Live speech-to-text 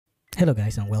Hello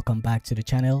guys, and welcome back to the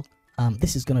channel.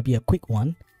 This is going to be a quick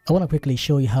one. I want to quickly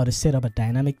show you how to set up a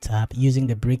dynamic tab using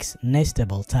the Bricks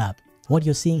Nestable tab. What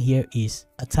you're seeing here is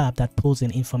a tab that pulls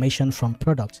in information from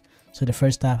product. So the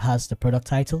first tab has the product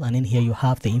title, and in here you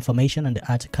have the information and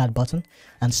the add to cart button,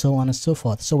 and so on and so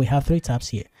forth. So we have 3 tabs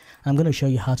here. I'm going to show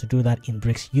you how to do that in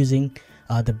Bricks using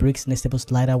the Bricks Nestable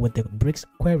slider with the Bricks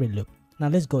query loop. Now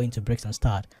let's go into Bricks and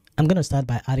start. I'm going to start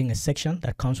by adding a section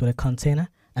that comes with a container,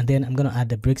 and then I'm going to add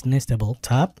the Bricks Nestable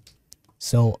tab.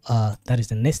 So that is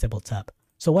the Nestable tab.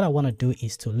 So what I want to do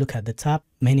is to look at the tab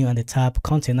menu and the tab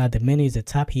container. The menu is the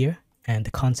tab here, and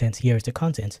the content here is the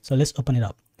content. So let's open it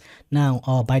up. Now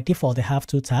by default they have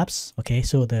 2 tabs. Okay,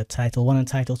 so the title 1 and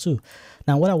title 2.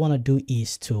 Now what I want to do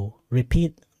is to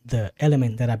repeat the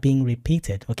element that are being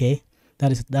repeated. Okay,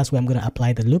 that's where I'm going to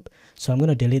apply the loop. So I'm going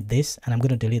to delete this, and I'm going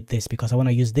to delete this because I want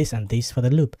to use this and this for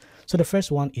the loop. So the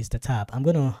first one is the tab. I'm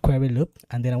going to query loop,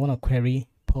 and then I want to query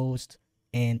post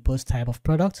and post type of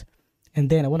product, and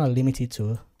then I want to limit it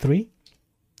to 3.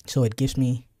 So it gives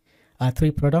me 3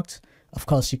 products. Of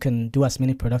course, you can do as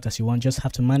many products as you want, just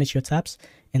have to manage your tabs.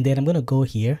 And then I'm going to go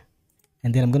here,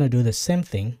 and then I'm going to do the same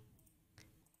thing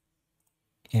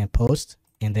and post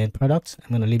and then product. I'm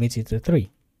going to limit it to 3.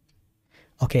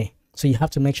 Okay, so you have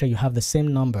to make sure you have the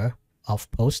same number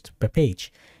of posts per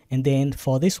page. And then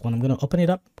for this one, I'm going to open it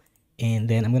up, and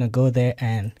then I'm going to go there,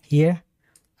 and here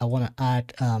I want to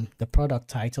add the product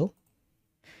title.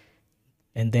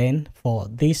 And then for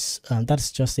this,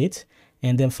 that's just it.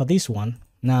 And then for this one,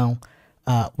 now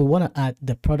we want to add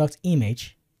the product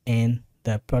image and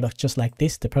the product, just like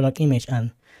this, the product image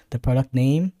and the product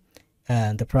name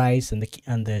and the price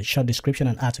and the short description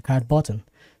and add to cart button.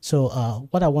 So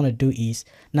what I want to do is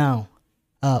now,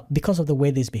 because of the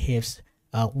way this behaves,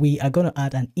 we are going to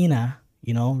add an inner,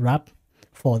 wrap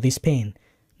for this pane.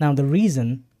 Now the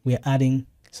reason we're adding,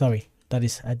 sorry, that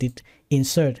is, I did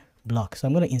insert block. So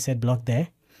I'm going to insert block there,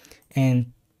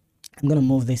 and I'm going to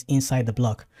move this inside the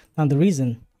block. Now the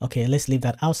reason, okay, let's leave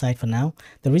that outside for now.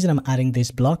 The reason I'm adding this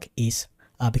block is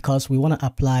because we want to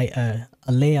apply a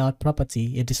layout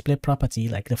property, a display property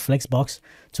like the flex box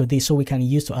to this, so we can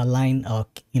use to align or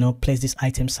place this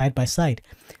item side by side.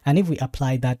 And if we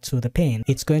apply that to the pane,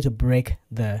 it's going to break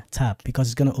the tab because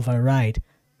it's going to override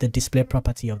the display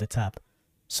property of the tab.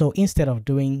 So instead of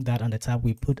doing that on the tab,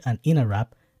 we put an inner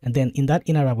wrap, and then in that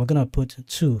inner wrap we're going to put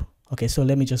 2. Okay, so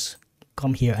let me just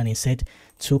come here and insert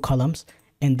 2 columns,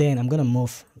 and then I'm going to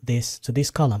move this to this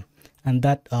column, and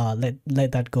that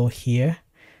let that go here.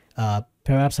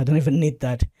 Perhaps I don't even need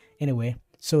that anyway.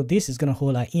 So this is going to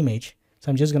hold our image, so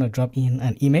I'm just going to drop in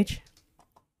an image,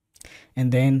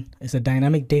 and then it's a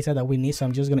dynamic data that we need, so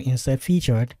I'm just going to insert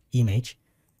featured image,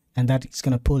 and that is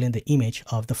going to pull in the image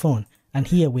of the phone. And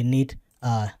here we need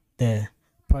the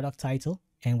product title,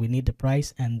 and we need the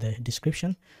price and the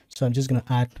description. So I'm just going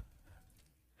to add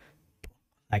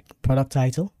like product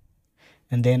title,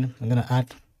 and then I'm going to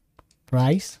add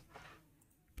price,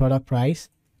 product price,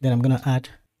 then I'm going to add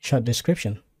short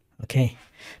description. Okay,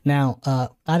 now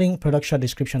adding product short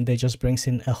description, they just brings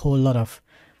in a whole lot of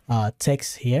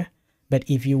text here, but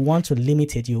if you want to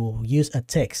limit it, you use a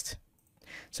text.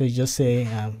 So you just say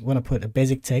I'm going to put a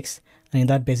basic text, and in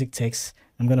that basic text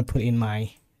I'm going to put in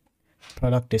my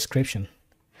product description.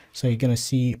 So you're going to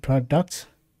see product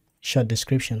short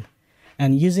description,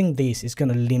 and using this is going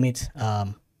to limit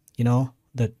the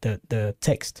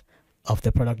text of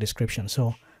the product description.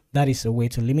 So that is a way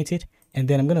to limit it. And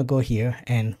then I'm going to go here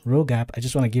and row gap, I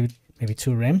just want to give it maybe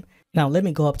 2 rem. Now let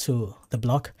me go up to the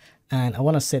block, and I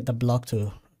want to set the block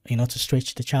to to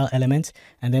stretch the child element.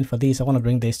 And then for this I want to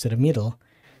bring this to the middle.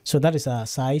 So that is our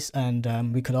size,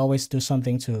 and we could always do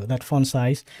something to that font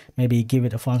size, maybe give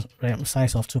it a font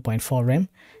size of 2.4 rem.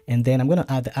 And then I'm going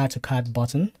to add the add to cart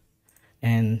button,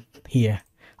 and here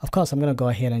of course I'm going to go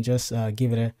ahead and just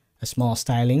give it a small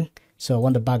styling. So I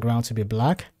want the background to be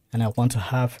black, and I want to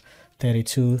have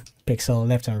 32 pixel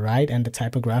left and right, and the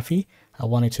typography I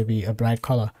want it to be a bright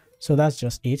color. So that's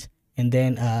just it. And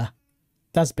then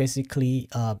that's basically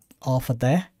all for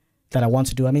there that I want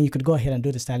to do. I mean, you could go ahead and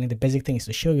do the styling. The basic thing is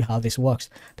to show you how this works.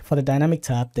 For the dynamic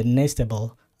tab, the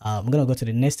nestable, I'm going to go to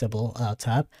the nestable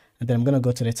tab, and then I'm going to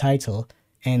go to the title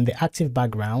and the active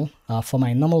background. For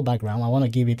my normal background, I want to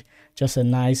give it just a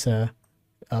nice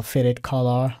faded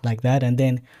color like that. And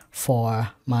then for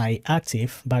my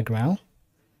active background,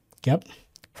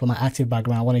 for my active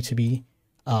background, I want it to be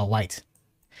white.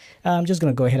 I'm just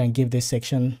going to go ahead and give this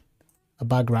section a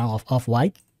background of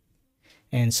off-white,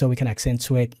 and so we can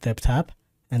accentuate the tab.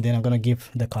 And then I'm going to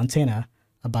give the container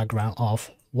a background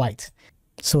of white.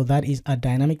 So that is a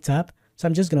dynamic tab. So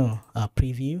I'm just going to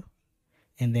preview,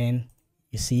 and then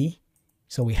you see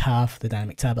So we have the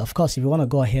dynamic tab. Of course, if you want to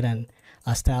go ahead and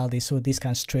style this so this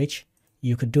can stretch,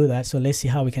 you could do that. So let's see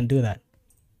how we can do that.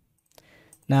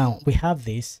 Now we have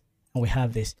this and we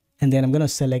have this, and then I'm going to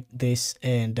select this,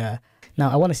 and now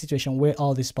I want a situation where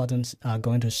all these buttons are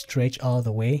going to stretch all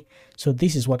the way. So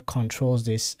this is what controls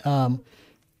this. I'm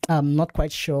not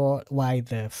quite sure why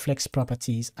the flex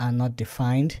properties are not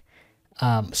defined.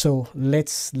 So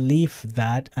let's leave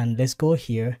that and let's go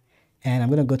here, and I'm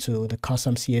going to go to the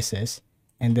custom CSS,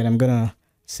 and then I'm going to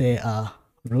say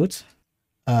root,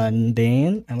 and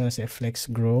then I'm going to say flex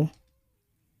grow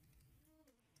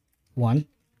 1.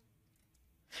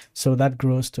 So that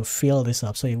grows to fill this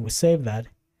up. So you will save that,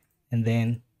 and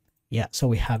then yeah, so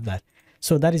we have that.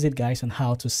 So that is it, guys, on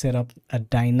how to set up a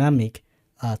dynamic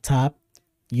tab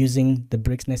using the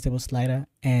Bricks Nestable slider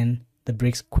and the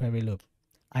Bricks query loop.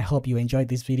 I hope you enjoyed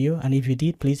this video, and if you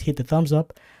did, please hit the thumbs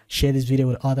up, share this video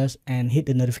with others, and hit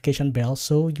the notification bell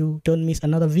so you don't miss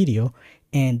another video,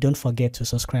 and don't forget to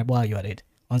subscribe while you're at it.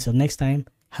 Until next time,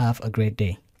 have a great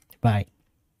day. Bye.